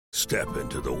Step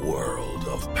into the world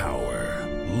of power,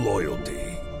 loyalty,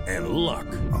 and luck.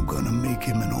 I'm gonna make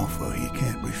him an offer he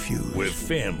can't refuse. With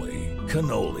family,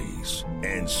 cannolis,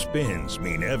 and spins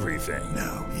mean everything.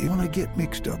 Now, you wanna get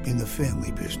mixed up in the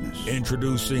family business.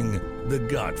 Introducing The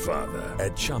Godfather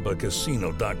at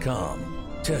ChumbaCasino.com.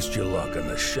 Test your luck in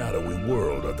the shadowy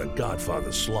world of The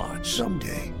Godfather slot.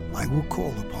 Someday, I will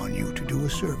call upon you to do a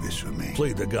service for me.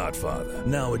 Play The Godfather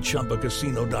now at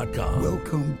ChumbaCasino.com.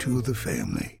 Welcome to the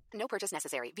family. No purchase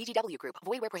necessary. VGW Group.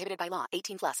 Void where prohibited by law.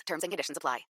 18 plus. Terms and conditions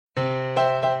apply.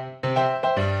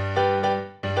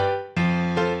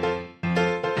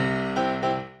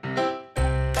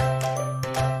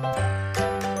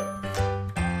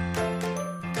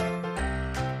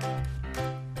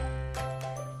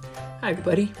 Hi,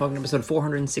 everybody. Welcome to episode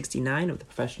 469 of the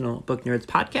Professional Book Nerds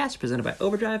podcast, presented by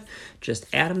Overdrive. Just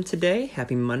Adam today.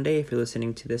 Happy Monday if you're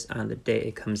listening to this on the day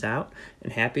it comes out,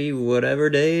 and happy whatever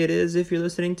day it is if you're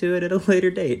listening to it at a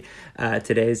later date.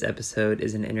 Today's episode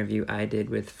is an interview I did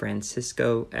with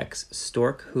Francisco X.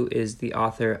 Stork, who is the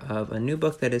author of a new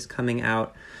book that is coming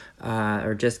out,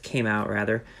 or just came out,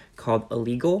 rather, called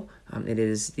Illegal. It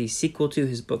is the sequel to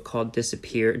his book called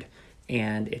Disappeared.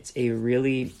 And it's a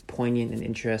really poignant and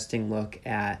interesting look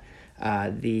at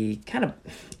the kind of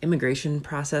immigration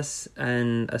process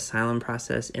and asylum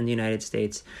process in the United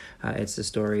States. It's the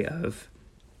story of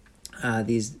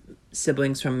these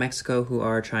siblings from Mexico who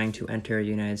are trying to enter the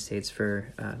United States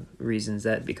for reasons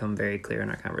that become very clear in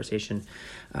our conversation.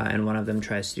 And one of them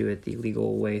tries to do it the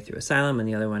legal way through asylum, and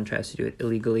the other one tries to do it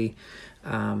illegally.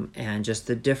 And just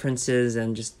the differences,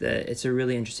 and just it's a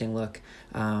really interesting look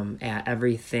at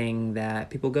everything that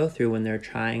people go through when they're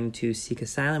trying to seek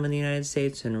asylum in the United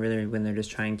States, and really when they're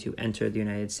just trying to enter the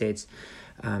United States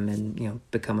and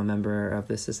become a member of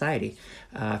the society.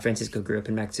 Francisco grew up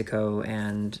in Mexico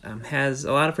and has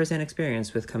a lot of firsthand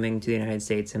experience with coming to the United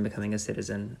States and becoming a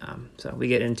citizen. So we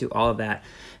get into all of that,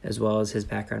 as well as his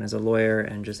background as a lawyer,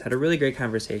 and just had a really great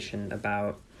conversation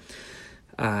about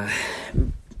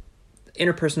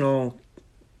interpersonal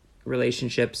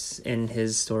relationships in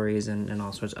his stories and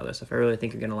all sorts of other stuff. I really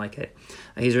think you're going to like it.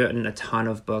 He's written a ton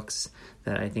of books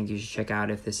that I think you should check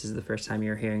out if this is the first time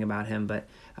you're hearing about him, but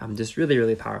just really,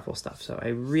 really powerful stuff. So I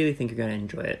really think you're going to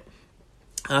enjoy it.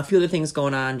 A few other things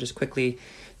going on, just quickly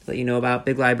to let you know about.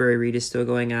 Big Library Read is still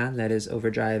going on. That is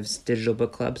Overdrive's digital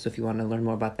book club. So if you want to learn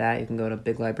more about that, you can go to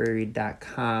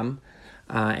biglibraryread.com.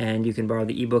 And you can borrow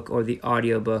the ebook or the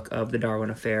audiobook of The Darwin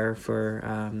Affair for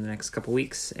the next couple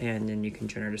weeks, and then you can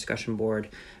join our discussion board.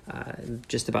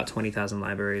 Just about 20,000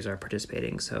 libraries are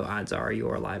participating, so odds are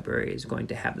your library is going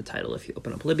to have the title if you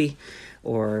open up Libby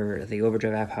or the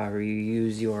Overdrive app. However you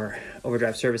use your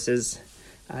Overdrive services,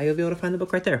 you'll be able to find the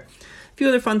book right there. A few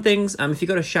other fun things. If you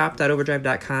go to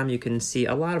shop.overdrive.com, you can see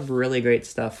a lot of really great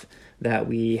stuff that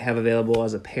we have available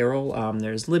as apparel.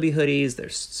 There's Libby hoodies,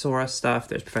 there's Sora stuff,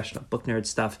 there's Professional Book Nerd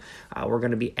stuff. We're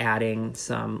going to be adding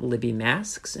some Libby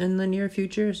masks in the near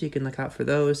future, so you can look out for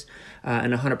those.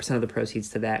 And 100% of the proceeds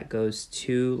to that goes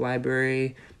to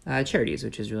library charities,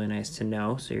 which is really nice to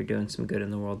know. So you're doing some good in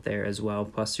the world there as well.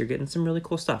 Plus, you're getting some really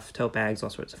cool stuff, tote bags,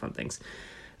 all sorts of fun things.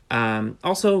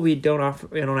 Also, we don't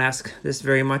ask this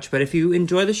very much, but if you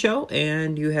enjoy the show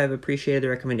and you have appreciated the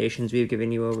recommendations we've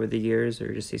given you over the years,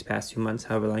 or just these past 2 months,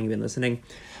 however long you've been listening,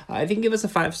 if you can give us a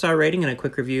 5-star rating and a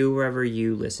quick review wherever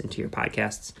you listen to your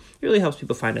podcasts, it really helps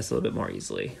people find us a little bit more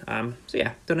easily. So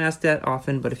yeah, don't ask that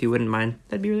often, but if you wouldn't mind,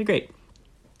 that'd be really great.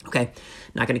 Okay,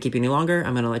 not going to keep you any longer.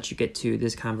 I'm going to let you get to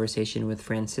this conversation with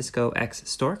Francisco X.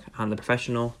 Stork on the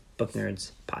Professional Book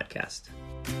Nerds podcast.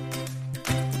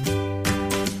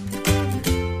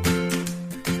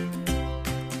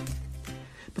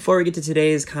 Before we get to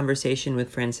today's conversation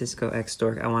with Francisco X.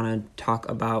 Stork, I want to talk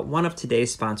about one of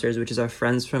today's sponsors, which is our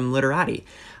friends from Literati.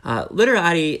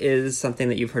 Literati is something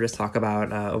that you've heard us talk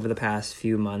about over the past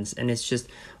few months, and it's just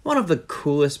one of the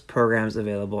coolest programs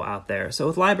available out there. So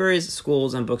with libraries,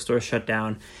 schools, and bookstores shut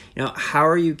down, how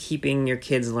are you keeping your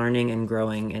kids learning and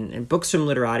growing? And Books from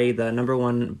Literati, the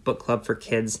 #1 book club for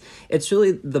kids, it's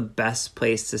really the best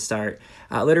place to start.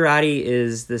 Literati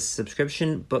is this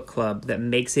subscription book club that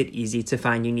makes it easy to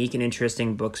find unique and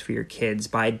interesting books for your kids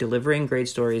by delivering great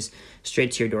stories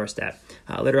straight to your doorstep.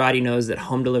 Literati knows that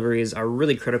home deliveries are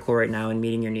really critical right now in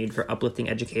meeting your need for uplifting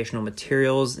educational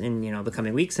materials in the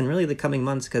coming weeks and really the coming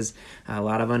months, because a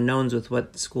lot of unknowns with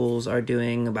what schools are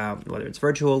doing about whether it's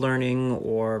virtual learning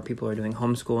or people are doing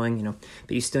homeschooling,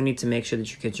 but you still need to make sure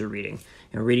that your kids are reading.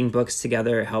 Reading books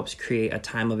together helps create a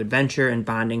time of adventure and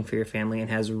bonding for your family and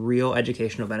has real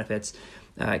educational benefits.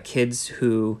 Kids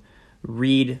who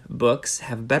read books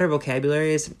have better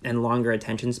vocabularies and longer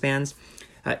attention spans.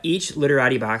 Each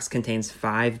Literati box contains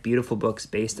 5 beautiful books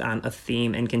based on a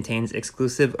theme and contains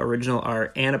exclusive original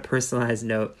art and a personalized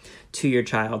note to your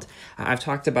child. I've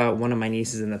talked about one of my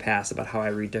nieces in the past about how I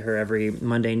read to her every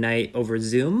Monday night over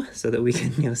Zoom so that we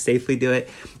can safely do it.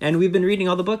 And we've been reading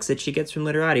all the books that she gets from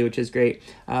Literati, which is great.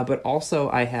 But also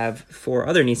I have 4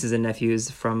 other nieces and nephews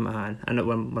from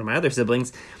one of my other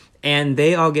siblings, and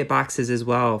they all get boxes as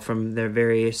well from their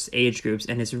various age groups,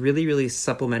 and it's really, really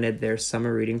supplemented their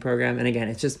summer reading program. And again,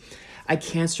 it's just, I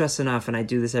can't stress enough, and I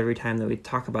do this every time that we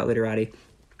talk about Literati,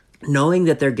 knowing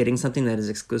that they're getting something that is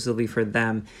exclusively for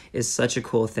them is such a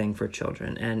cool thing for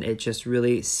children. And it just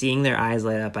really, seeing their eyes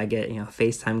light up, I get,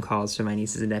 FaceTime calls from my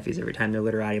nieces and nephews every time their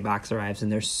Literati box arrives,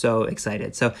 and they're so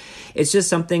excited. So it's just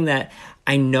something that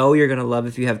I know you're going to love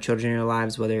if you have children in your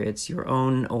lives, whether it's your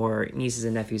own or nieces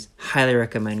and nephews. Highly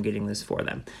recommend getting this for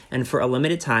them. And for a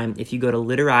limited time, if you go to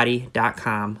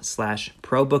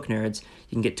literati.com/probooknerds,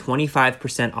 you can get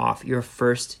 25% off your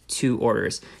first 2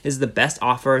 orders. This is the best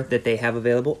offer that they have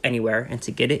available anywhere. And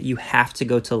to get it, you have to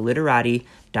go to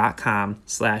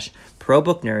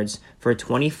literati.com/probooknerds for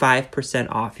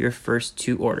 25% off your first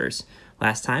 2 orders.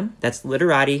 Last time, that's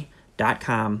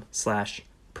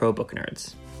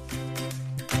literati.com/probooknerds.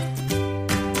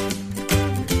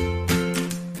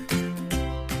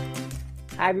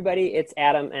 Hi, everybody. It's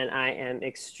Adam, and I am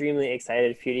extremely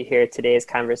excited for you to hear today's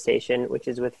conversation, which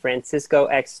is with Francisco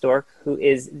X. Stork, who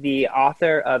is the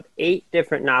author of 8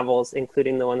 different novels,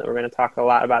 including the one that we're going to talk a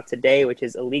lot about today, which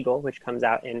is Illegal, which comes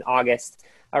out in August,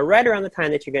 right around the time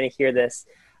that you're going to hear this.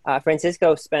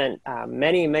 Francisco spent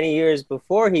many, many years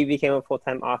before he became a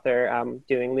full-time author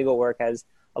doing legal work as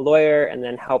a lawyer and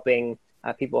then helping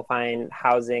people find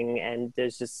housing. And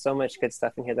there's just so much good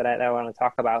stuff in here that I want to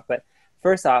talk about. But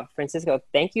first off, Francisco,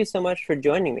 thank you so much for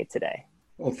joining me today.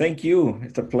 Well, thank you.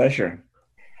 It's a pleasure.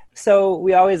 So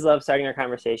we always love starting our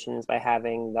conversations by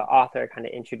having the author kind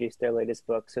of introduce their latest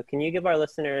book. So can you give our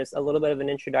listeners a little bit of an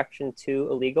introduction to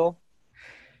Illegal?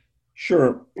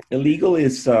 Sure. Illegal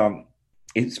is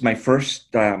it's my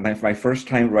first my first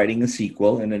time writing a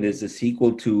sequel, and it is a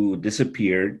sequel to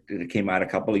Disappeared that came out a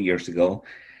couple of years ago.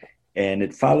 And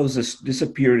it follows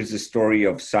Disappeared is the story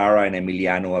of Sara and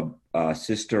Emiliano, a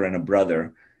sister and a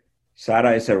brother.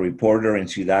 Sara is a reporter in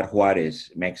Ciudad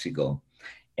Juarez, Mexico,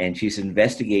 and she's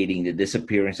investigating the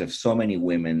disappearance of so many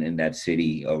women in that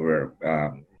city over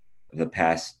the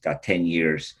past 10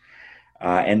 years.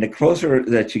 And the closer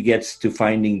that she gets to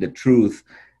finding the truth,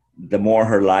 the more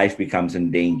her life becomes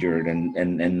endangered, and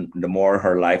the more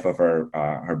her life of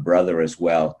her brother as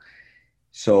well.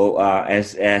 So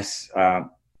as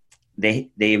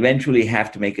they eventually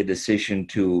have to make a decision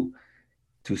to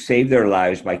save their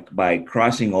lives by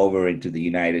crossing over into the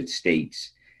United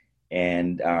States.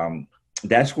 And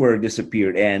that's where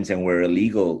Disappeared ends and where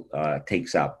Illegal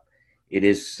takes up. It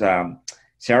is,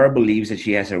 Sara believes that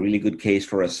she has a really good case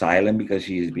for asylum because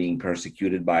she is being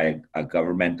persecuted by a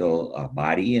governmental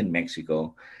body in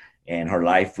Mexico. And her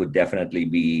life would definitely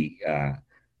be,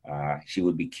 she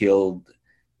would be killed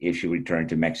if she returned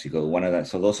to Mexico.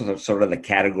 So those are sort of the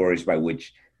categories by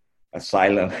which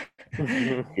asylum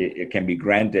it can be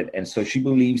granted. And so she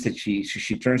believes that she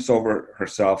turns over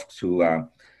herself to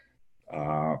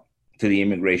the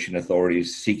immigration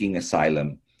authorities seeking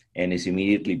asylum, and is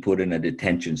immediately put in a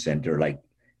detention center, like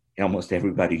almost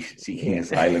everybody seeking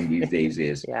asylum these days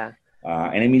is. Yeah.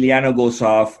 And Emiliano goes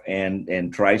off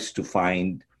and tries to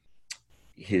find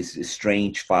his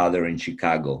estranged father in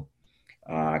Chicago,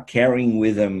 carrying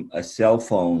with him a cell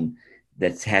phone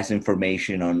that has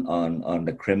information on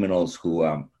the criminals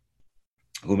who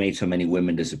made so many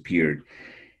women disappeared.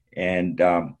 And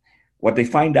what they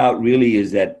find out really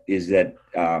is that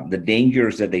the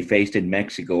dangers that they faced in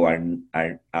Mexico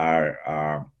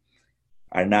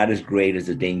are not as great as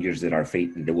the dangers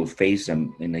that will face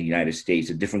them in the United States.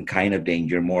 A different kind of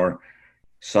danger, more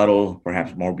subtle,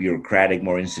 perhaps more bureaucratic,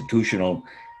 more institutional,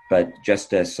 but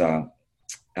just as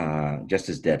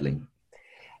deadly.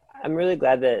 I'm really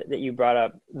glad that you brought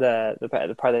up the part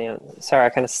that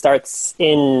Sara kind of starts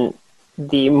in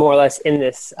the more or less in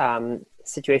this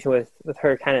situation with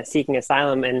her kind of seeking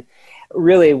asylum, and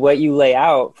really what you lay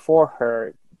out for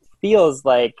her feels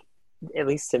like, at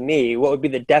least to me, what would be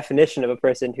the definition of a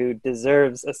person who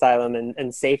deserves asylum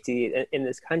and safety in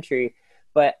this country.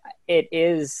 But it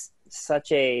is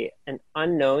such an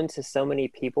unknown to so many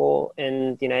people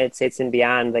in the United States and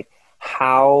beyond, like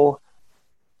how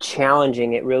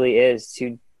challenging it really is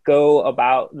to go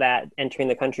about that entering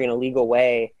the country in a legal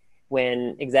way,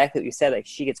 when exactly what you said, like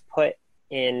she gets put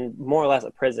in more or less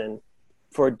a prison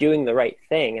for doing the right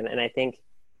thing. And I think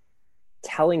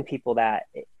telling people that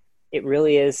it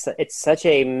really is, it's such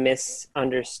a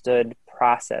misunderstood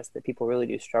process that people really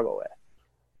do struggle with.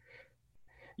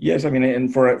 Yes, I mean,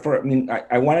 and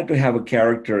I wanted to have a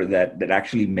character that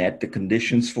actually met the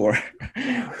conditions for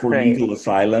Right. legal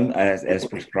asylum as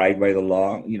prescribed by the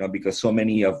law. Because so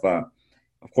many of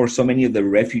course, so many of the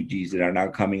refugees that are now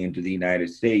coming into the United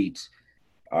States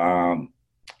um,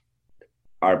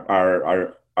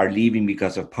 are leaving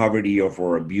because of poverty or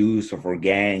for abuse or for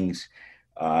gangs,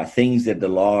 things that the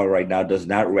law right now does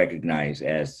not recognize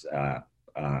as uh,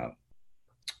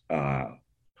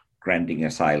 granting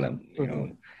asylum.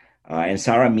 And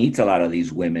Sarah meets a lot of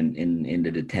these women in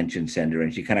the detention center,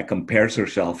 and she kind of compares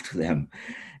herself to them,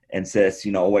 and says,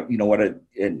 and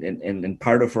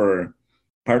part of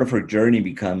her journey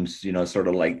becomes, sort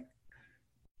of like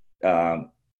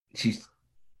she's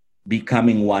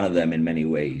becoming one of them in many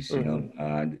ways,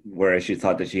 whereas she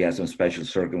thought that she has some special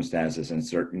circumstances and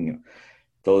certain,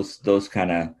 those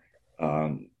kind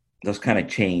of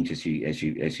change as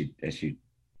she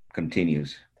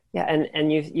continues. Yeah,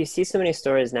 and you see so many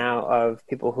stories now of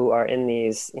people who are in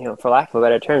these, for lack of a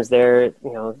better terms, they're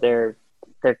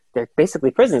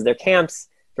basically prisons, they're camps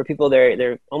for people.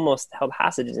 They're almost held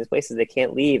hostage in these places, they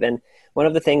can't leave. And one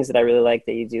of the things that I really like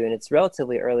that you do, and it's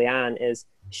relatively early on, is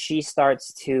she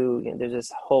starts to, there's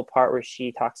this whole part where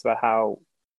she talks about how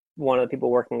one of the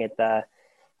people working at the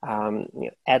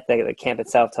camp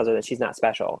itself tells her that she's not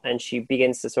special, and she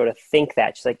begins to sort of think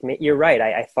that she's like, you're right,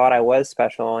 I thought I was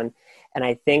special. And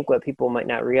I think what people might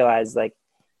not realize, like,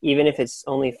 even if it's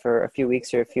only for a few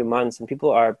weeks or a few months, and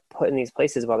people are put in these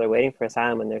places while they're waiting for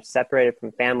asylum and they're separated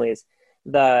from families,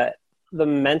 the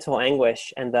mental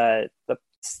anguish and the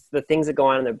things that go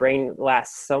on in the brain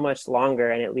last so much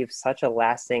longer, and it leaves such a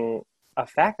lasting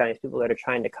effect on these people that are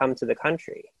trying to come to the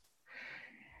country.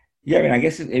 Yeah, I mean, I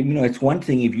guess it's one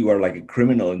thing if you are like a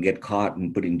criminal and get caught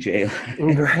and put in jail.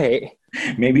 Right.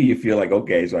 Maybe you feel like,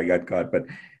 okay, so I got caught, but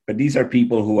these are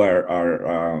people who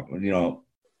are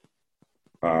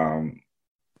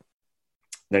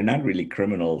they're not really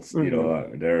criminals.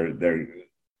 Mm-hmm.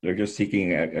 They're just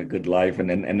seeking a good life,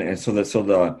 and so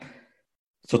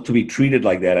to be treated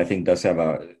like that, I think does have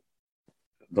a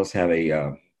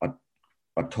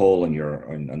toll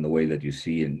on the way that you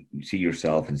see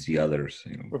yourself and see others.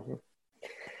 Mm-hmm.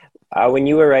 When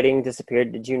you were writing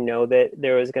Disappeared, did you know that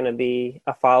there was going to be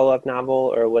a follow-up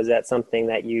novel, or was that something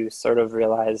that you sort of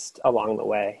realized along the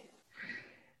way?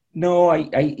 No,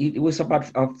 it was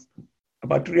about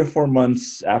 3 or 4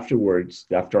 months afterwards,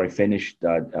 after I finished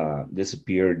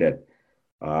Disappeared, that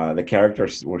the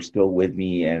characters were still with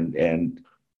me, and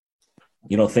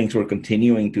things were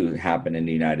continuing to happen in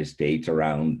the United States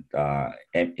around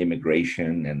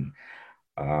immigration, and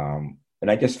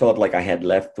I just felt like I had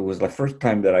left. It was the first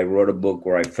time that I wrote a book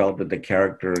where I felt that the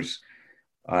characters,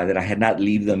 that I had not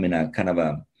leave them in a kind of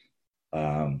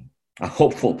a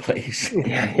hopeful place.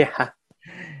 Yeah.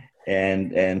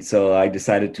 And so I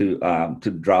decided to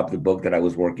drop the book that I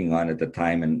was working on at the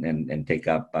time and take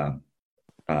up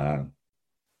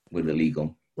with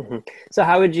Illegal. Mm-hmm. So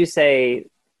how would you say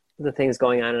the things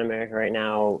going on in America right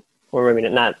now, or maybe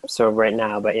not sort of right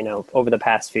now, but over the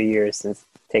past few years, since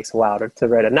it takes a while to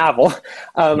write a novel,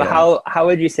 how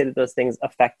would you say that those things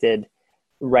affected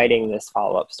writing this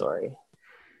follow-up story?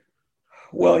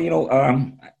 Well,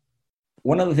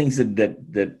 one of the things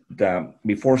that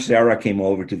before Sarah came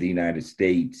over to the United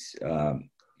States,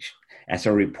 as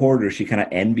a reporter, she kind of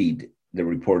envied the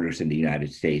reporters in the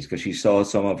United States because she saw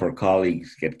some of her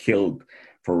colleagues get killed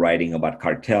for writing about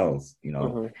cartels,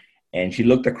 Mm-hmm. And she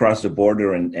looked across the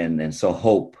border and saw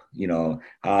hope.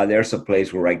 There's a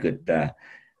place where I could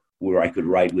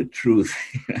write with truth,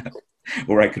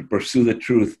 where I could pursue the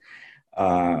truth.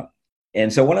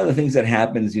 And so one of the things that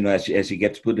happens, as she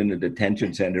gets put in the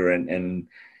detention center, and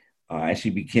as she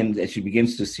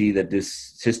begins to see that this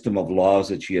system of laws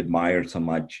that she admired so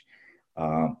much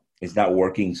is not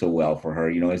working so well for her,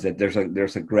 is that there's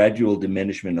a gradual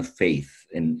diminishment of faith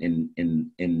in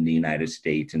the United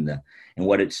States and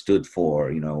what it stood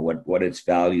for, what its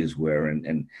values were,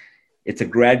 and it's a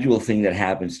gradual thing that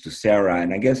happens to Sarah.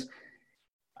 And I guess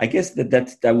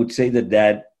I would say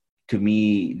that to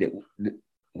me, that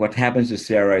what happens to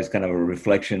Sarah is kind of a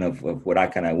reflection of what I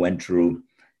kind of went through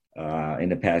in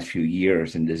the past few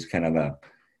years, and this kind of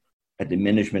a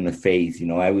diminishment of faith.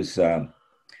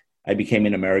 I became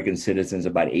an American citizen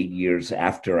about 8 years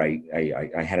after I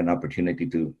had an opportunity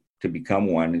to become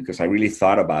one, because I really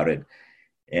thought about it,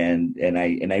 and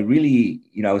I really,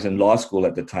 I was in law school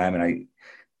at the time, and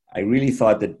I really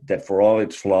thought that for all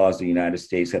its flaws, the United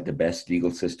States had the best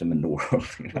legal system in the world,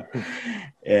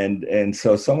 and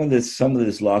so some of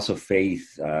this loss of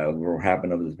faith will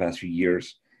happen over the past few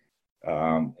years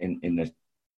in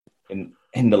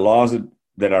the laws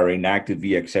that are enacted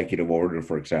via executive order,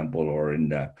 for example, or in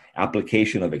the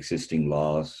application of existing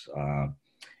laws,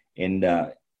 in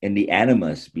the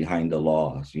animus behind the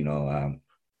laws.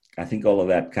 I think all of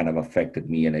that kind of affected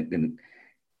me, and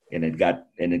it got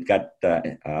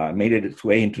made its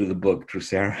way into the book through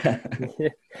Sarah.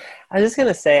 I was just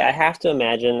gonna say, I have to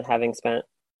imagine, having spent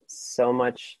so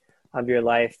much of your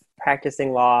life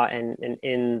practicing law and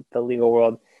in the legal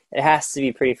world, it has to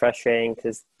be pretty frustrating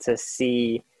to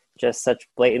see just such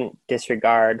blatant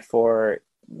disregard for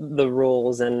the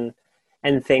rules and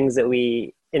things that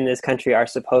we in this country are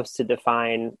supposed to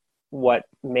define what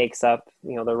makes up,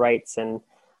 the rights and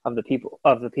of the people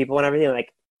and everything.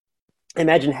 Like,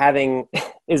 imagine having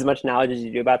as much knowledge as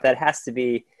you do about that. It has to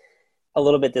be a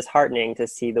little bit disheartening to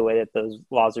see the way that those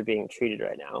laws are being treated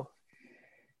right now.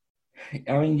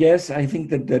 I mean, yes, I think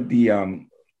that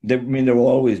there have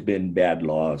always been bad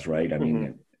laws, right? I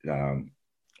mean,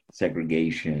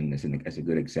 segregation is a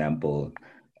good example.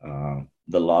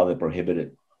 The law that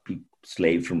prohibited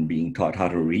slaves from being taught how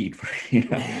to read,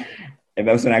 and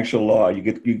that was an actual law. You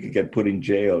could get put in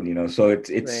jail, So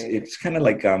it's kind of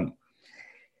like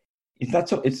it's not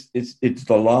so it's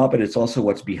the law, but it's also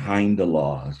what's behind the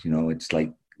laws. It's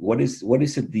like what is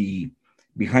it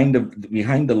behind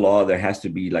the law? There has to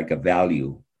be like a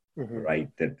value, right?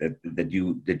 That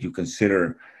you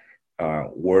consider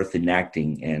worth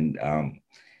enacting. And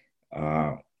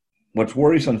what's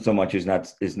worrisome so much is not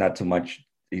so much,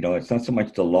 it's not so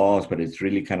much the laws, but it's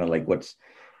really kind of like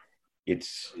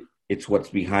it's what's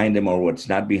behind them or what's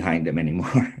not behind them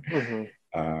anymore.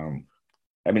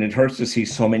 I mean, it hurts to see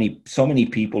so many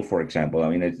people, for example. I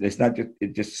mean, it's not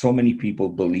just so many people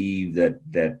believe that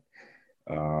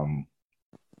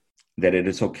it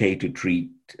is okay to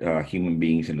treat human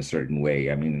beings in a certain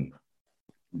way. I mean,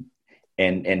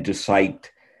 and to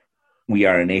cite we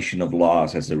are a nation of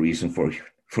laws as the reason for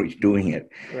doing it.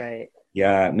 Right.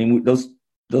 Yeah. I mean, those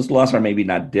laws are maybe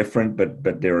not different,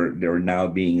 but they're now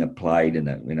being applied in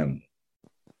a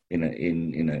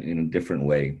different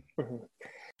way.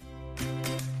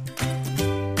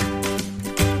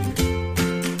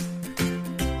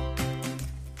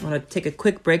 I want to take a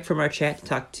quick break from our chat to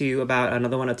talk to you about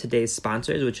another one of today's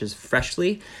sponsors, which is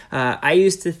Freshly. I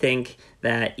used to think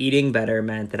that eating better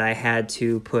meant that I had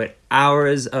to put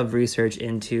hours of research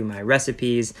into my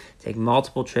recipes, take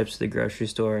multiple trips to the grocery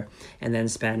store, and then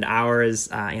spend hours,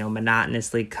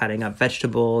 monotonously cutting up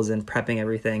vegetables and prepping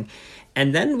everything.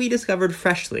 And then we discovered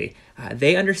Freshly.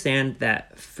 They understand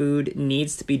that food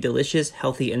needs to be delicious,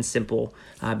 healthy, and simple,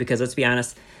 because let's be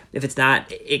honest, if it's not,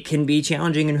 it can be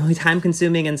challenging and really time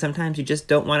consuming, and sometimes you just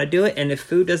don't want to do it. And if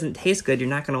food doesn't taste good, you're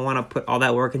not going to want to put all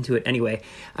that work into it anyway.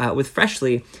 With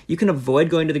Freshly, you can avoid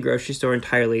going to the grocery store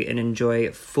entirely and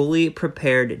enjoy fully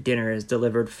prepared dinners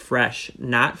delivered fresh,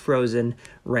 not frozen,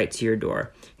 right to your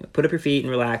door. Put up your feet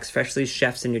and relax. Freshly's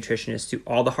chefs and nutritionists do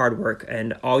all the hard work,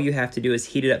 and all you have to do is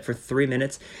heat it up for 3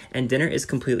 minutes, and dinner is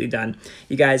completely done.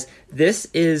 You guys, this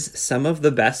is some of the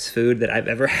best food that I've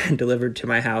ever had delivered to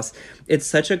my house. It's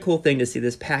such a cool thing to see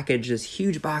this package, this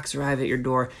huge box arrive at your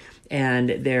door, and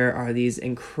there are these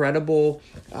incredible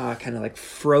kind of like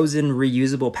frozen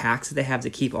reusable packs that they have to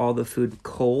keep all the food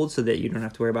cold so that you don't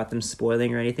have to worry about them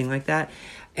spoiling or anything like that.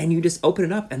 And you just open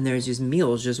it up and there's these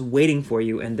meals just waiting for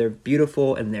you, and they're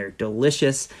beautiful and they're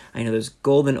delicious. I know there's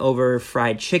golden over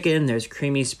fried chicken, there's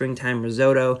creamy springtime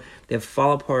risotto, they have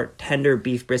fall apart tender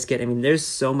beef brisket. I mean, there's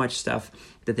so much stuff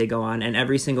that they go on, and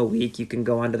every single week you can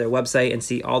go onto their website and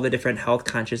see all the different health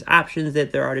conscious options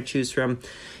that there are to choose from.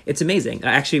 It's amazing.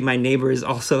 Actually, my neighbors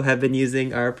also have been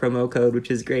using our promo code,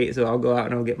 which is great. So I'll go out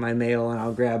and I'll get my mail and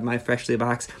I'll grab my Freshly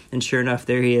box, and sure enough,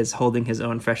 there he is holding his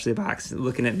own Freshly box,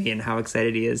 looking at me and how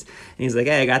excited he is. And he's like,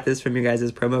 "Hey, I got this from your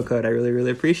guys' promo code. I really,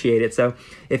 really appreciate it." So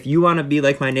if you want to be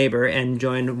like my neighbor and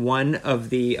join one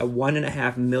of the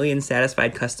 1.5 million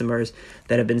satisfied customers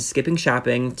that have been skipping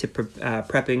shopping to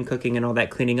prepping, cooking, and all that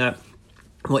cleaning up,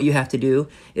 what you have to do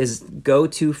is go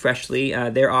to Freshly.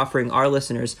 They're offering our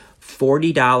listeners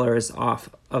 $40 off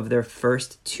of their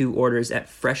first 2 orders at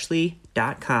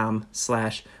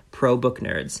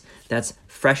freshly.com/probooknerds. That's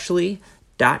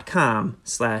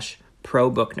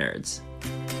freshly.com/probooknerds.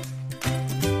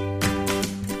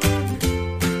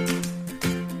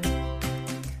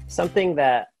 Something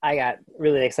that I got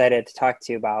really excited to talk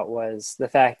to you about was the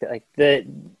fact that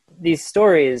these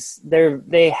stories,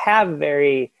 they have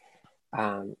very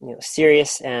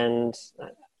serious and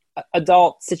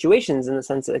adult situations, in the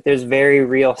sense that there's very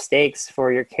real stakes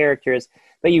for your characters,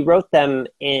 but you wrote them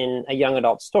in a young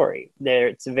adult story.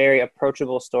 It's a very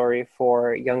approachable story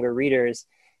for younger readers.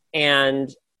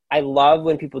 And I love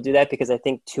when people do that because I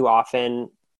think too often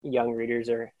young readers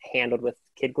are handled with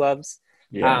kid gloves.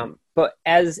 Yeah. But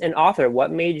as an author,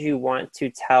 what made you want to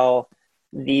tell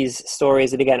these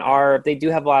stories that, again, they do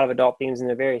have a lot of adult themes and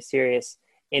they're very serious,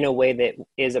 in a way that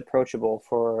is approachable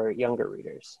for younger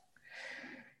readers?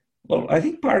 Well, I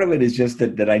think part of it is just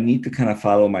that I need to kind of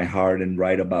follow my heart and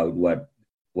write about what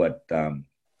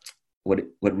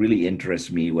really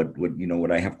interests me,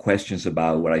 what I have questions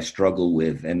about, what I struggle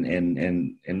with,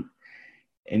 and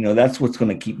that's what's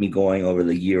going to keep me going over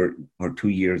the year or 2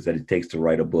 years that it takes to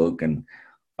write a book, and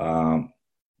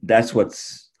that's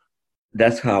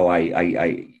how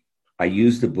I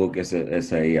use the book as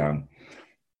a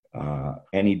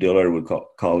Annie Diller would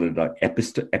call it an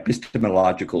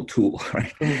epistemological tool,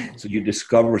 right? Mm-hmm. So you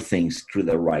discover things through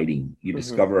the writing. You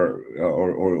discover,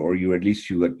 or you at least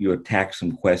you attack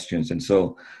some questions, and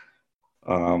so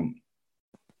I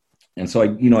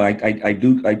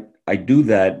do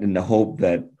that in the hope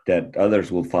that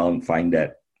others will find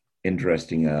that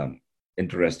interesting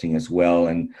as well,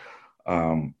 and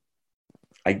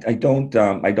I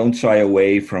don't shy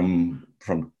away from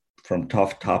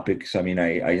tough topics. I mean,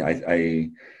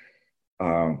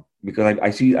 because I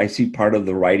see part of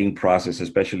the writing process,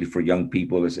 especially for young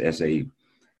people, as a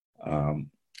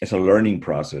learning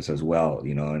process as well,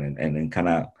 and kind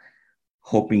of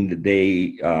hoping that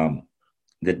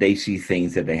they see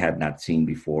things that they had not seen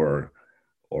before,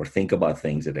 or think about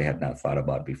things that they had not thought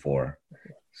about before.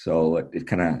 So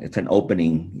it's an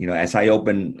opening, as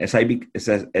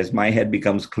my head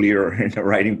becomes clearer in the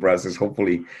writing process,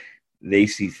 hopefully they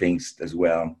see things as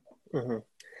well. Mm-hmm.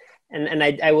 And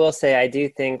I will say, I do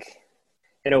think,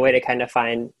 in a way to kind of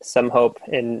find some hope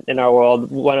in our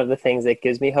world, one of the things that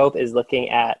gives me hope is looking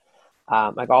at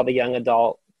like all the young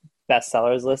adult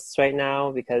bestsellers lists right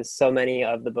now, because so many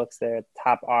of the books that are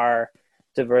top are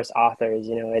diverse authors.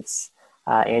 It's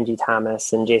Angie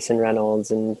Thomas and Jason Reynolds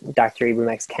and Dr.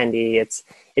 Ibram X. Kendi.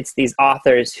 It's these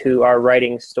authors who are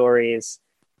writing stories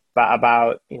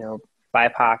about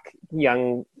BIPOC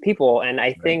young people. And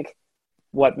I think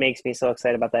what makes me so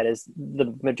excited about that is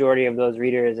the majority of those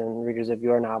readers and readers of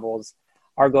your novels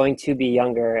are going to be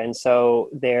younger. And so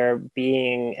they're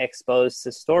being exposed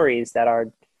to stories that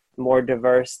are more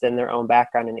diverse than their own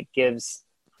background. And it gives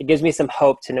me some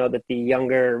hope to know that the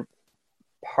younger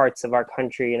parts of our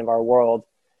country and of our world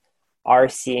are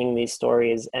seeing these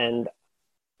stories. And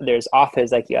there's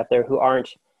authors like you out there who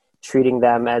aren't treating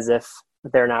them as if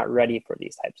they're not ready for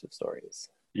these types of stories.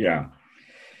 Yeah.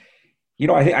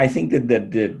 I think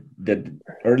that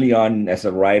early on as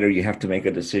a writer, you have to make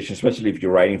a decision, especially if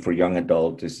you're writing for young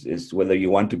adult, is whether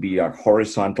you want to be a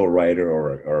horizontal writer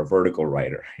or a vertical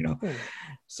writer,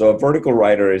 So a vertical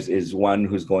writer is one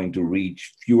who's going to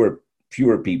reach fewer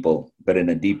people, but in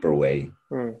a deeper way.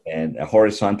 And a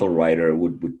horizontal writer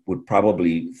would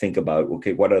probably think about,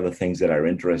 okay, what are the things that are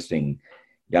interesting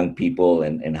young people,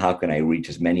 and how can I reach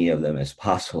as many of them as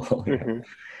possible?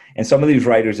 And some of these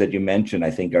writers that you mentioned,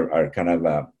 I think are kind of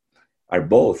are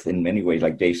both in many ways,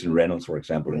 like Jason Reynolds, for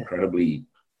example, incredibly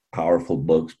powerful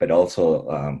books, but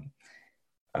also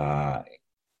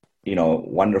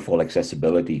wonderful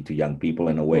accessibility to young people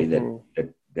in a way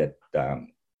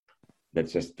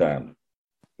that's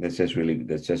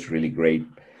just really great.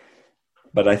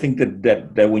 But I think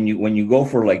that when you go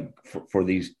for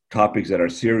these topics that are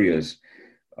serious,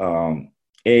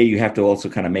 you have to also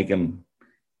kind of make them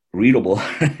readable.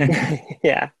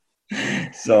 Yeah.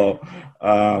 So,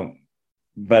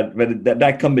 but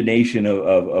that combination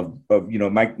of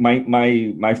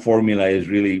my formula is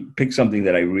really pick something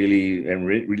that I really am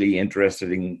really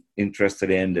interested in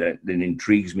that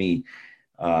intrigues me,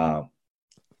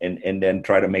 and then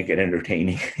try to make it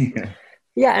entertaining.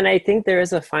 Yeah, and I think there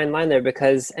is a fine line there,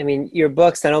 because I mean, your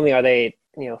books, not only are they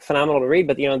phenomenal to read,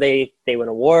 but they win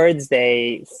awards,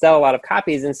 they sell a lot of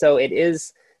copies, and so it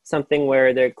is something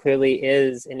where there clearly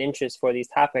is an interest for these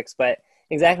topics. But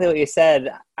exactly what you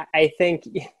said, I think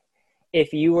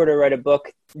if you were to write a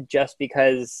book just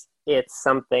because it's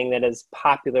something that is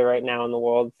popular right now in the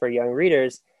world for young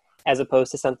readers, as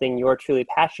opposed to something you're truly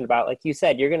passionate about, like you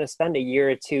said, you're going to spend a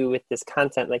year or two with this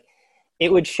content. Like,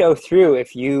 it would show through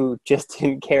if you just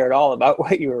didn't care at all about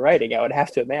what you were writing, I would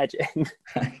have to imagine.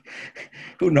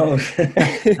 Who knows?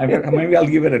 Maybe I'll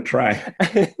give it a try.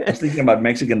 I was thinking about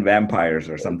Mexican vampires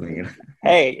or something.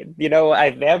 Hey,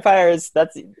 vampires,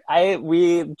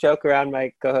 we joke around,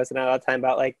 my co-host and I, all the time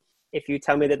about, like, if you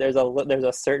tell me that there's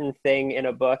a certain thing in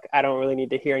a book, I don't really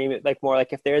need to hear any, like, more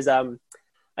like if there's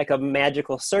like a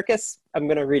magical circus, I'm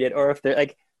going to read it. Or if they're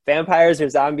like vampires or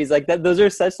zombies, like that, those are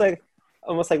such like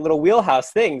almost like little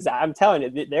wheelhouse things. I'm telling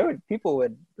you, people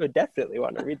would definitely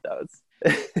want to read those.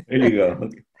 There you go.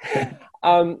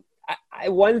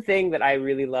 One thing that I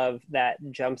really love that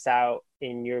jumps out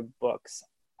in your books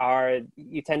are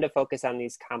you tend to focus on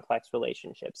these complex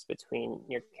relationships between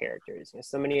your characters.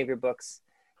 So many of your books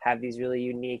have these really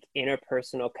unique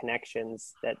interpersonal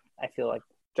connections that I feel like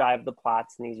drive the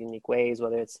plots in these unique ways,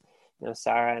 whether it's,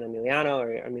 Sarah and Emiliano or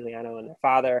Emiliano and their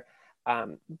father.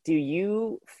 Do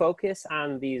you focus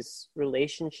on these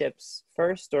relationships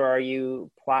first, or are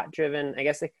you plot driven? I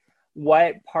guess, like,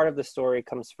 what part of the story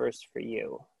comes first for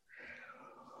you?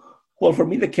 Well, for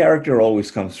me, the character always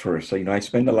comes first. So, I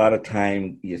spend a lot of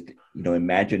time,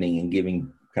 imagining and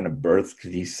giving kind of birth to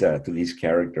these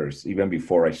characters. Even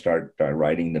before I start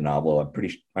writing the novel,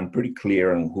 I'm pretty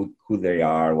clear on who they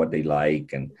are, what they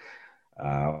like, and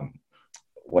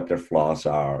what their flaws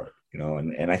are.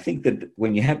 And I think that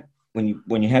when you have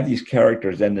these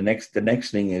characters, then the next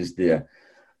thing is that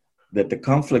the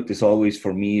conflict is always,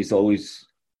 for me,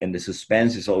 and the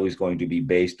suspense is always going to be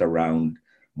based around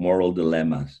moral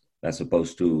dilemmas, as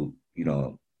opposed to,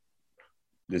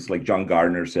 this, like John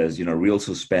Gardner says, real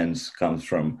suspense comes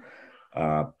from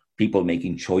people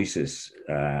making choices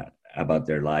about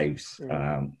their lives,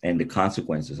 and the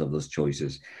consequences of those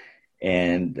choices.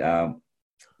 And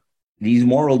these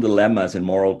moral dilemmas and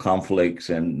moral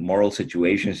conflicts and moral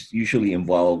situations usually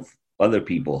involve other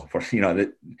people. For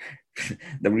the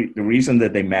reason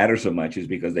that they matter so much is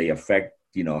because they affect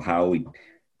how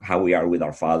we are with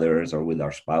our fathers, or with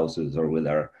our spouses, or with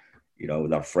our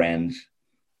with our friends.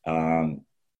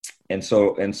 And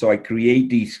so I create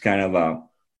these kind of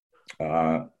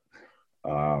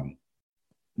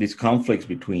these conflicts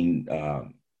between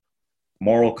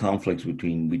moral conflicts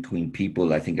between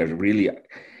people. I think are really,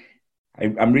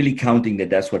 I'm really counting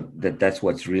that's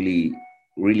what's really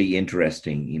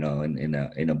interesting,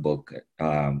 in a book.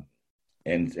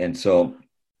 And so.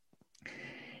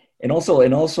 And also,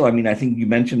 I mean, I think you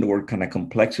mentioned the word kind of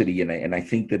complexity, and I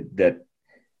think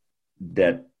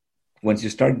that once you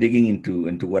start digging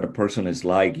into what a person is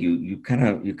like, you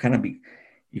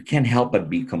can't help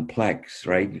but be complex,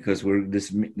 right? Because we're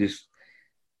this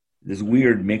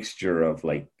weird mixture of,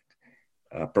 like,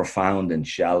 profound and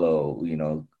shallow,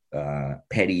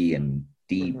 petty and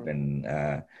deep,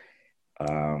 and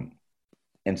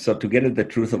so to get at the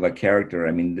truth of a character,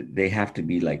 I mean, they have to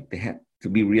be to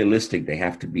be realistic. They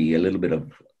have to be a little bit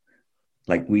of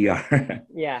like we are.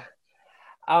 Yeah.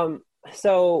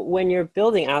 So when you're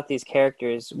building out these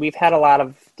characters, we've had a lot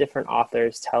of different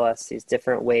authors tell us these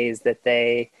different ways that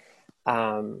they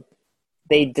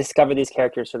discover these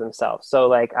characters for themselves. So,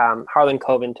 like, Harlan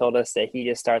Coben told us that he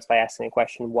just starts by asking a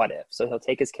question, what if? So he'll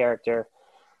take his character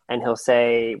and he'll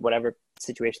say whatever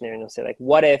situation they're in, he'll say, like,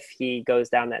 what if he goes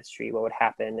down that street? What would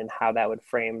happen, and how that would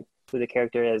frame who the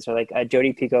character is. Or, like,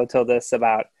 Jodi Picoult told us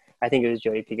about, I think it was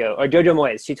Jodi Picoult, or Jojo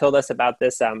Moyes. She told us about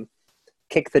this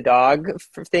kick the dog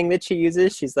thing that she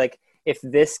uses. She's like, if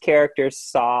this character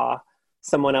saw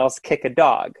someone else kick a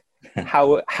dog,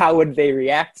 how would they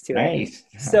react to it? Nice.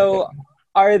 So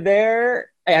are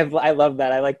there, I love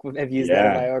that. I've used that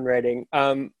in my own writing.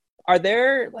 Are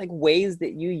there, like, ways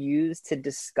that you use to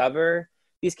discover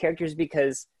these characters?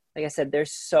 Because, like I said, they're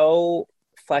so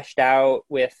fleshed out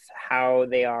with how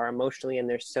they are emotionally, and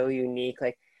they're so unique.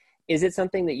 Like, is it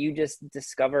something that you just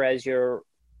discover as you're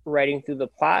writing through the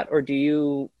plot, or do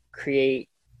you create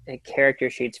character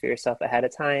sheets for yourself ahead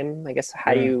of time? I guess,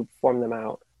 how do you form them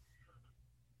out?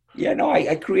 Yeah, no,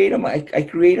 I create them. I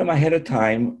create them ahead of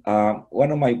time.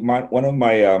 One of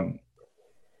my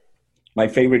my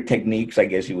favorite techniques, I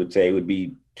guess you would say, would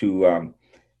be to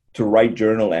write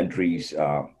journal entries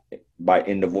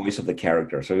in the voice of the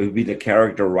character. So it would be the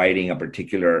character writing a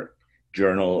particular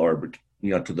journal, or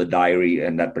to the diary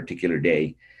in that particular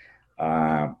day,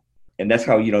 and that's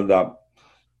how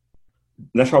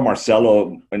that's how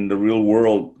Marcelo in the real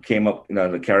world came up.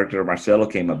 The character of Marcelo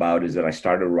came about, is that I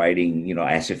started writing,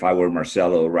 as if I were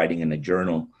Marcelo, writing in a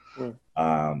journal,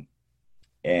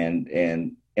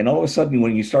 and all of a sudden,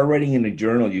 when you start writing in a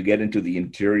journal, you get into the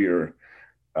interior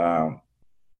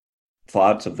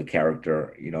thoughts of the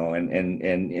character, and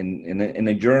in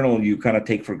a journal, you kind of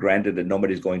take for granted that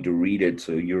nobody's going to read it,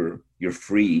 so you're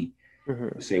free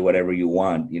to say whatever you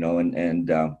want, and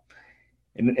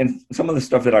some of the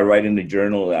stuff that I write in the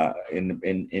journal, in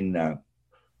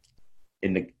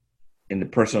the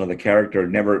person of the character,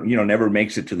 never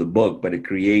makes it to the book, but it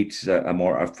creates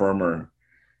a firmer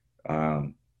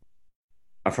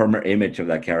image of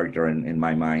that character in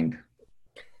my mind.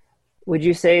 Would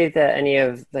you say that any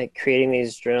of like creating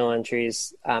these journal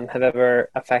entries have ever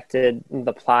affected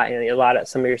the plot? You know, a lot of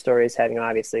some of your stories have, you know,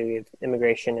 obviously we have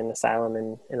immigration and asylum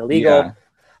and illegal, Yeah.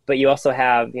 but you also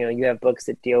have, you know, you have books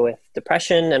that deal with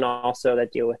depression and also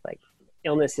that deal with like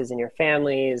illnesses in your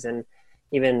families and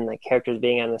even like characters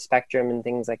being on the spectrum and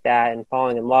things like that and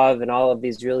falling in love and all of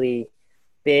these really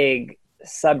big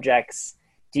subjects.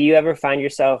 Do you ever find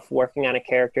yourself working on a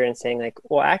character and saying like,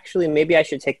 well, actually, maybe I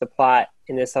should take the plot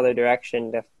in this other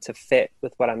direction to fit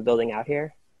with what I'm building out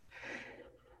here?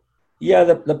 Yeah,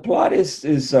 the plot is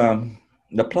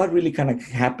the plot really kind of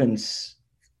happens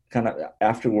kind of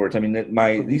afterwards. I mean,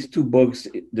 these two books,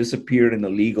 Disappeared and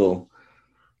Illegal,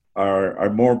 are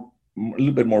more a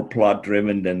little bit more plot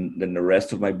driven than the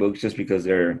rest of my books, just because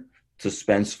they're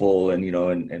suspenseful and, you know,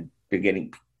 and they're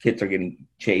getting kids are getting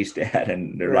chased at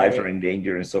and their lives are in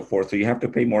danger and so forth. So you have to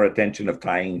pay more attention of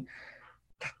tying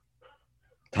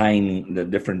the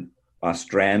different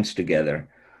strands together.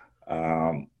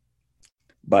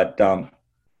 But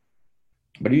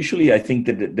usually I think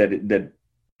that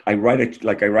I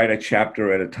write a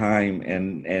chapter at a time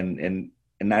and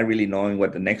not really knowing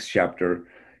what the next chapter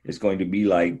is going to be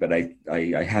like. But I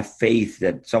have faith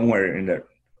that somewhere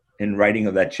in writing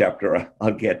of that chapter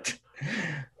I'll get,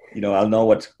 you know, I'll know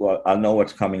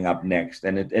what's coming up next.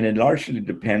 And it largely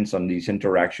depends on this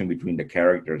interaction between the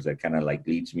characters that kind of like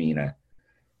leads me in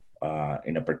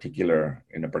a particular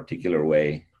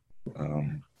way.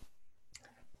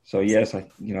 So yes, I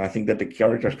think that the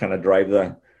characters kind of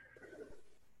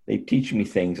they teach me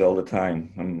things all the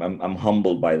time. I'm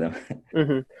humbled by them.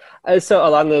 Mm-hmm. So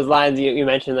along those lines, you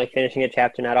mentioned like finishing a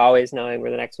chapter, not always knowing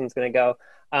where the next one's going to go.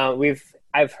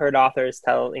 I've heard authors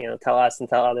tell us and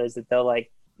tell others that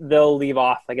they'll leave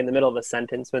off like in the middle of a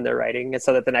sentence when they're writing, and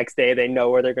so that the next day they know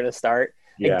where they're going to start.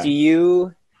 Yeah. Like, do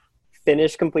you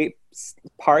finish complete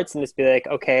parts and just be like,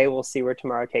 okay, we'll see where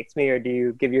tomorrow takes me, or do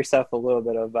you give yourself a little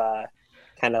bit of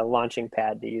kind of launching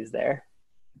pad to use there?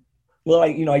 Well,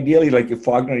 ideally, like if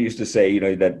Faulkner used to say,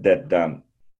 that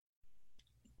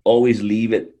always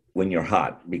leave it when you're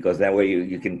hot, because that way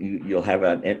you'll have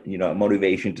a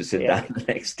motivation to sit down the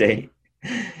next day.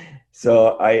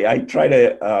 So I try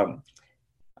to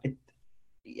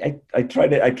I try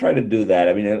to do that.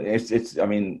 I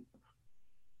mean,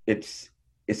 it's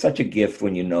such a gift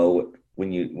when you know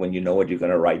what you're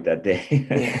going to write that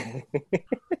day.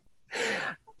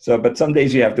 So, but some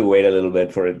days you have to wait a little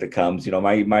bit for it to come. You know,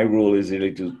 my rule is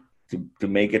really to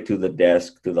make it to the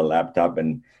desk, to the laptop,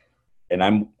 and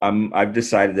I've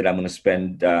decided that I'm going to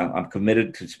spend. I'm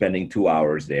committed to spending 2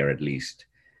 hours there at least,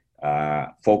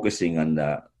 focusing on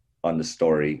the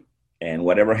story, and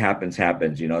whatever happens.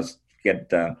 You know,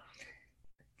 get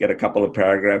a couple of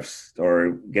paragraphs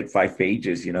or get 5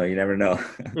 pages. You know, you never know.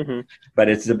 Mm-hmm. But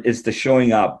it's the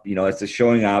showing up. You know, it's the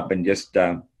showing up and just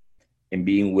and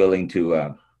being willing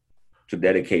to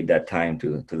dedicate that time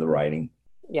to the writing.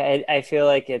 Yeah, I feel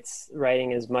like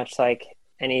writing is much like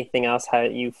anything else. How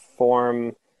you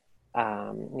form,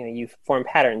 you form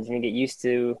patterns and you get used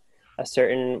to a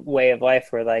certain way of life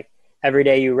where like every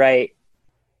day you write,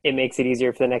 it makes it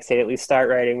easier for the next day to at least start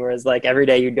writing. Whereas like every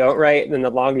day you don't write, and then the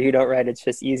longer you don't write, it's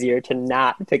just easier to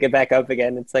not pick it back up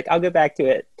again. It's like, I'll get back to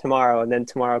it tomorrow. And then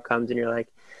tomorrow comes and you're like,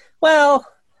 well,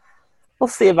 we'll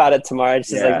see about it tomorrow. It's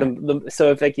just like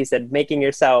so if, like you said, making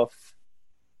yourself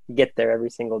get there every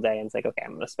single day, and it's like, okay,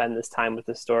 I'm going to spend this time with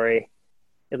the story.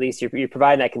 At least you're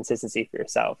providing that consistency for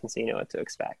yourself, and so you know what to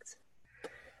expect.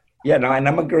 Yeah, no, and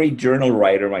I'm a great journal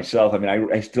writer myself. I mean,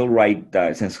 I still write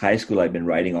since high school. I've been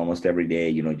writing almost every day.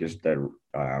 You know, just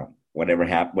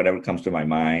whatever comes to my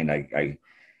mind. I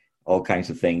all kinds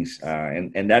of things,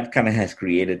 and that kind of has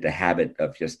created the habit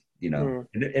of just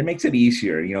it makes it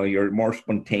easier. You know, you're more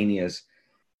spontaneous.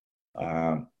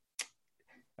 I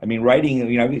mean,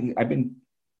 writing. I've been.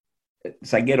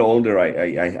 As I get older,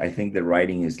 I think that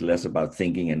writing is less about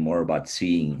thinking and more about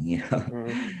seeing, you know,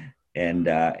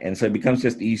 and so it becomes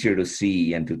just easier to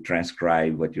see and to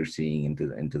transcribe what you're seeing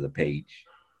into the page.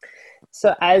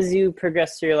 So as you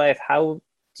progress through your life, how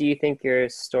do you think your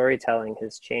storytelling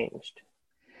has changed?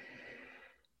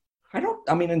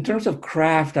 I mean, in terms of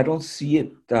craft, I don't see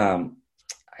it. I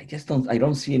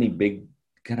don't see any big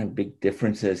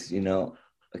differences, you know.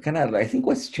 I think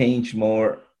what's changed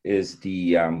more is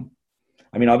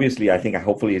I mean, obviously,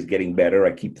 hopefully it's getting better.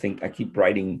 I keep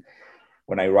writing.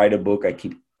 When I write a book, I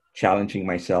keep challenging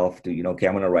myself to, okay,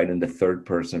 I'm going to write in the third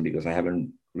person because I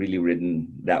haven't really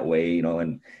written that way, you know,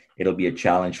 and it'll be a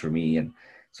challenge for me. And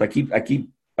so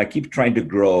I keep trying to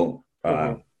grow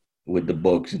with the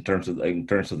books in terms of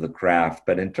the craft.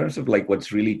 But in terms of like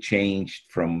what's really changed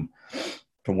from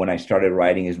when I started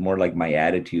writing is more like my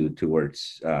attitude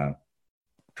towards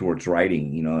towards writing.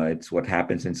 It's what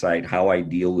happens inside, how I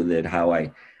deal with it, how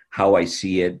I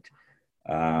see it.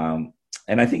 And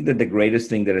I think that the greatest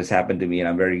thing that has happened to me, and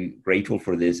I'm very grateful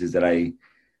for this, is that I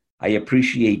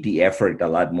appreciate the effort a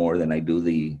lot more than I do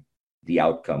the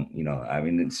outcome. I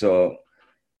mean, so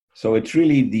it's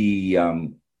really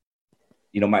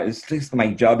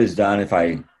my job is done if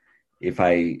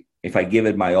I give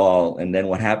it my all, and then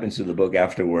what happens to the book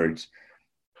afterwards,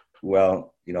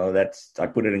 well, I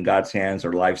put it in God's hands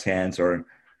or life's hands or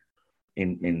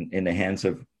in the hands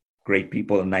of great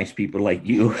people and nice people like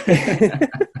you.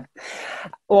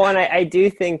 Well, and I do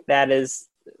think that is,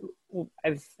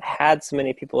 I've had so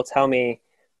many people tell me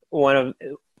one of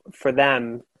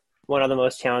the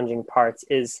most challenging parts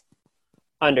is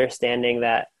understanding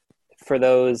that for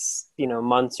those,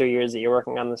 months or years that you're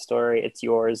working on the story, it's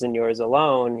yours and yours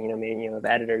alone. Maybe you have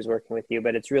editors working with you,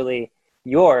 but it's really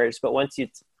yours. But once you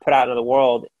put out into the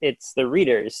world, it's the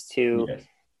readers to Yes.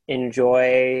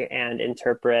 enjoy and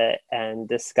interpret and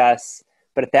discuss.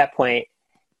 But at that point,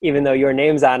 even though your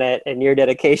name's on it and your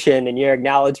dedication and your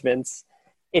acknowledgments,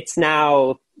 it's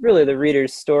now really the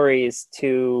reader's stories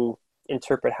to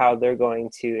interpret how they're going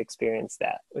to experience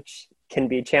that, which can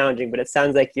be challenging. But it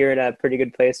sounds like you're in a pretty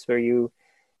good place where you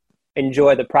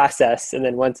enjoy the process, and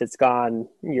then once it's gone,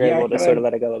 you're able to sort of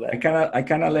let it go a bit. I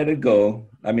kind of let it go.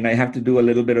 I mean, I have to do a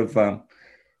little bit of,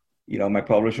 my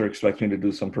publisher expects me to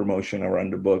do some promotion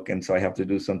around the book, and so I have to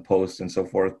do some posts and so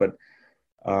forth. But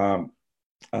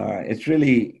it's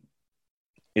really.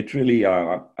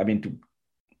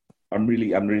 I'm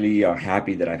really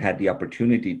happy that I've had the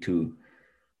opportunity to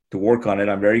work on it.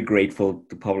 I'm very grateful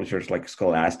to publishers like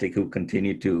Scholastic who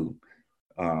continue to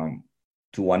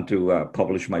want to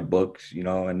publish my books,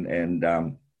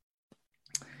 and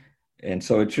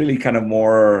so it's really kind of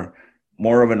more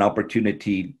of an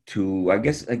opportunity to, I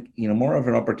guess, more of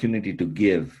an opportunity to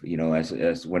give,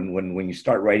 as when you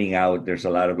start writing out, there's a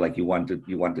lot of you want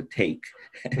to take,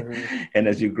 mm-hmm. And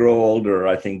as you grow older,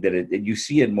 I think that you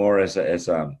see it more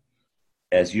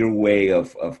as your way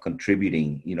of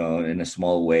contributing, in a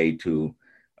small way to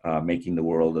making the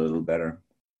world a little better.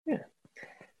 Yeah.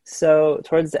 So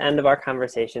towards the end of our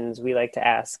conversations, we like to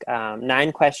ask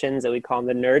 9 questions that we call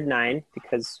the Nerd 9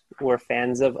 because we're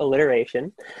fans of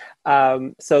alliteration.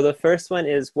 So the first one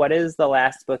is, what is the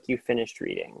last book you finished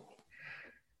reading?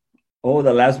 Oh,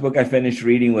 the last book I finished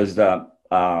reading was the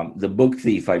Book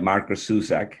Thief by Markus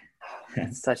Zusak.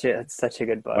 It's such a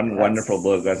good book. Wonderful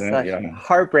book, wasn't it? Yeah.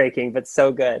 Heartbreaking, but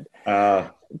so good.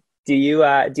 Do you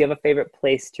have a favorite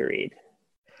place to read?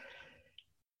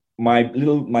 My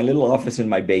little office in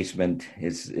my basement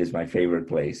is my favorite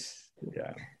place.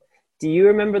 Yeah. Do you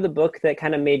remember the book that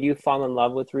kind of made you fall in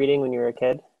love with reading when you were a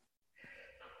kid?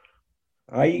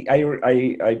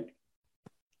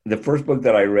 The first book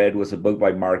that I read was a book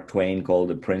by Mark Twain called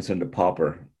The Prince and the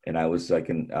Pauper. And I was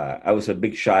I was a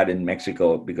big shot in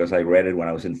Mexico because I read it when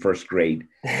I was in first grade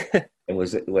and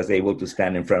was able to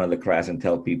stand in front of the class and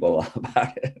tell people all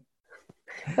about it.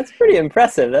 That's pretty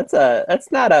impressive. That's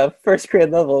not a first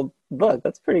grade level book.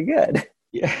 That's pretty good.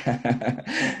 Yeah.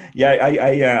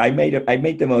 Yeah. I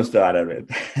made the most out of it.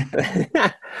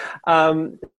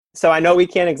 So I know we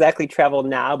can't exactly travel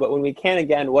now, but when we can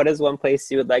again, what is one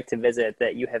place you would like to visit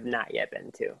that you have not yet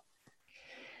been to?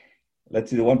 Let's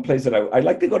see. The one place that I'd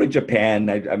like to go to Japan.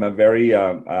 I'm a very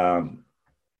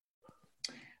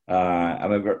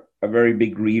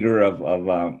big reader of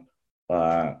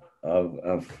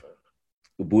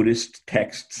Buddhist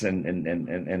texts and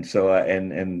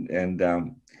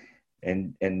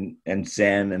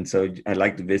Zen, and so I'd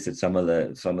like to visit some of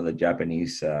the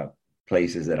Japanese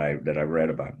places that I've read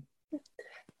about.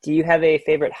 Do you have a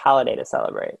favorite holiday to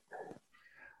celebrate?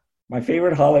 My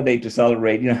favorite holiday to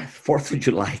celebrate, 4th of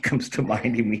July comes to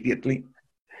mind immediately.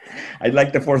 I'd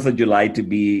like the 4th of July to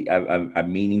be a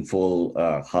meaningful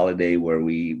holiday where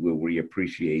we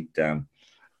appreciate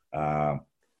a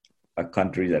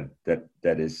country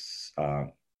that is a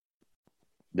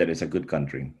good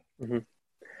country. Mm-hmm.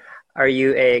 Are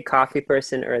you a coffee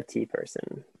person or a tea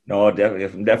person? No,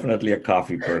 definitely a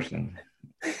coffee person.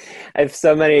 I have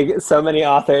so many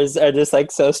authors are just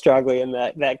so strongly in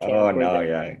that camp. Oh no,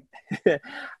 yeah.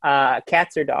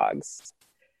 Cats or dogs?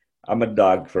 I'm a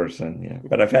dog person, yeah.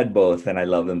 But I've had both and I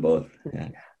love them both. Yeah.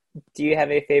 Do you have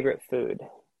a favorite food?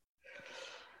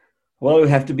 Well, it would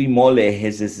have to be mole.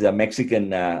 It's this Mexican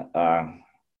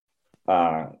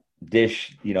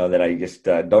dish, that I just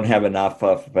don't have enough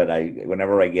of, but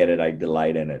whenever I get it, I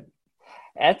delight in it.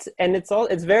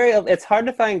 It's hard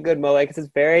to find good mole because it's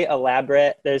very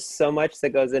elaborate. There's so much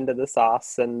that goes into the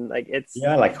sauce, and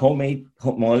like homemade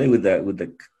mole with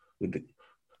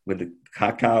the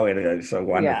cacao, and it's so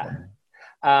wonderful. Yeah.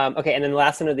 Okay, and then the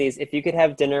last one of these, if you could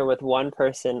have dinner with one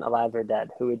person, alive or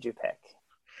dead, who would you pick?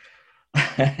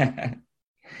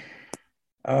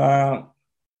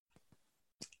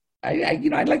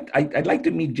 I'd like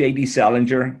to meet J.D.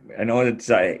 Salinger. I know it's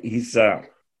he's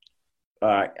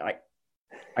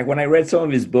when I read some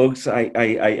of his books, I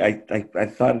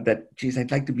thought that, geez,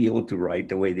 I'd like to be able to write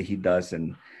the way that he does,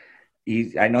 and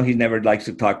I know he never likes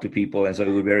to talk to people, and so it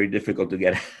would be very difficult to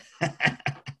get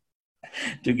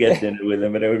to get dinner with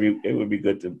him. But it would be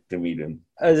good to meet him.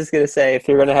 I was just gonna say, if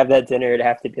you're gonna have that dinner, it'd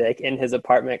have to be like in his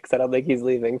apartment, because I don't think he's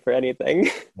leaving for anything.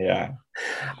 Yeah.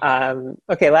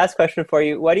 Okay, last question for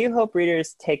you. What do you hope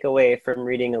readers take away from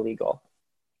reading Illegal?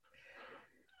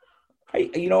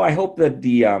 I hope that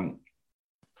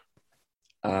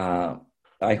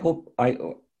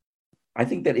I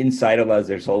think that inside of us,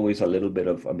 there's always a little bit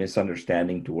of a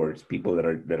misunderstanding towards people that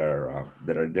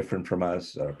are different from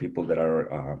us, people that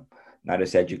are not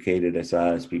as educated as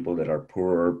us, people that are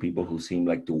poorer, people who seem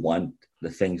like to want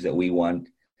the things that we want.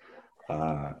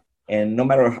 And no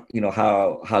matter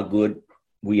how good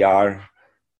we are,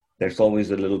 there's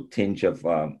always a little tinge of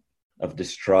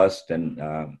distrust, and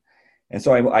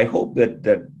so I hope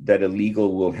that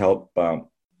Illegal will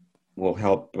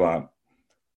help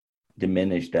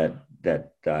diminish that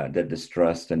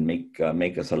distrust and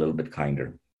make us a little bit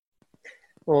kinder.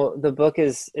 Well, the book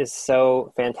is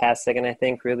so fantastic, and I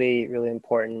think really, really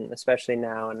important, especially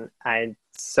now. And I'm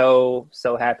so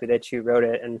happy that you wrote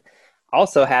it, and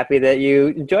also happy that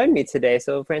you joined me today.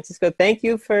 So, Francisco, thank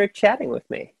you for chatting with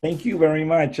me. Thank you very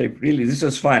much. This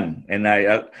was fun, and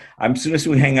I'm as soon as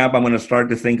we hang up, I'm going to start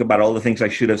to think about all the things I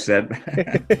should have said.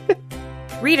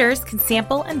 Readers can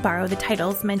sample and borrow the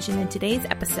titles mentioned in today's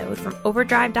episode from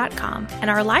Overdrive.com, and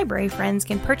our library friends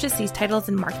can purchase these titles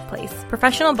in Marketplace.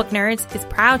 Professional Book Nerds is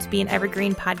proud to be an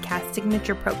Evergreen Podcast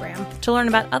signature program. To learn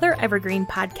about other Evergreen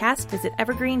podcasts, visit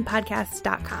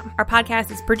evergreenpodcasts.com. Our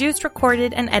podcast is produced,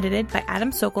 recorded, and edited by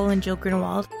Adam Sokol and Jill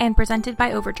Grunewald, and presented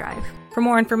by Overdrive. For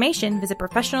more information, visit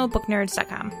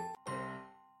professionalbooknerds.com.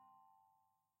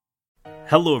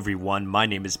 Hello everyone, my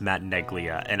name is Matt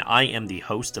Neglia, and I am the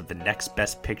host of the Next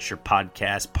Best Picture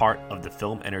podcast, part of the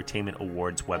Film Entertainment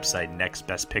Awards website,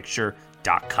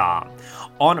 nextbestpicture.com.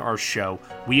 On our show,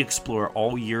 we explore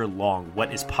all year long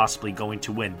what is possibly going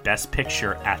to win Best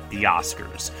Picture at the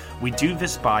Oscars. We do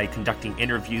this by conducting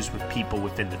interviews with people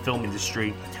within the film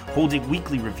industry, holding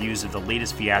weekly reviews of the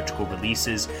latest theatrical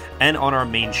releases, and on our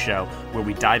main show, where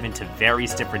we dive into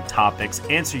various different topics,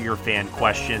 answer your fan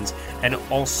questions, and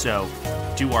also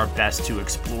do our best to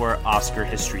explore Oscar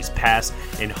history's past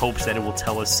in hopes that it will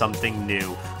tell us something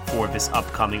new for this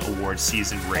upcoming award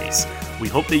season race. We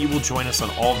hope that you will join us on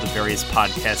all of the various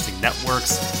podcasting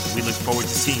networks. We look forward to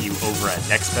seeing you over at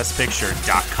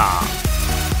nextbestpicture.com.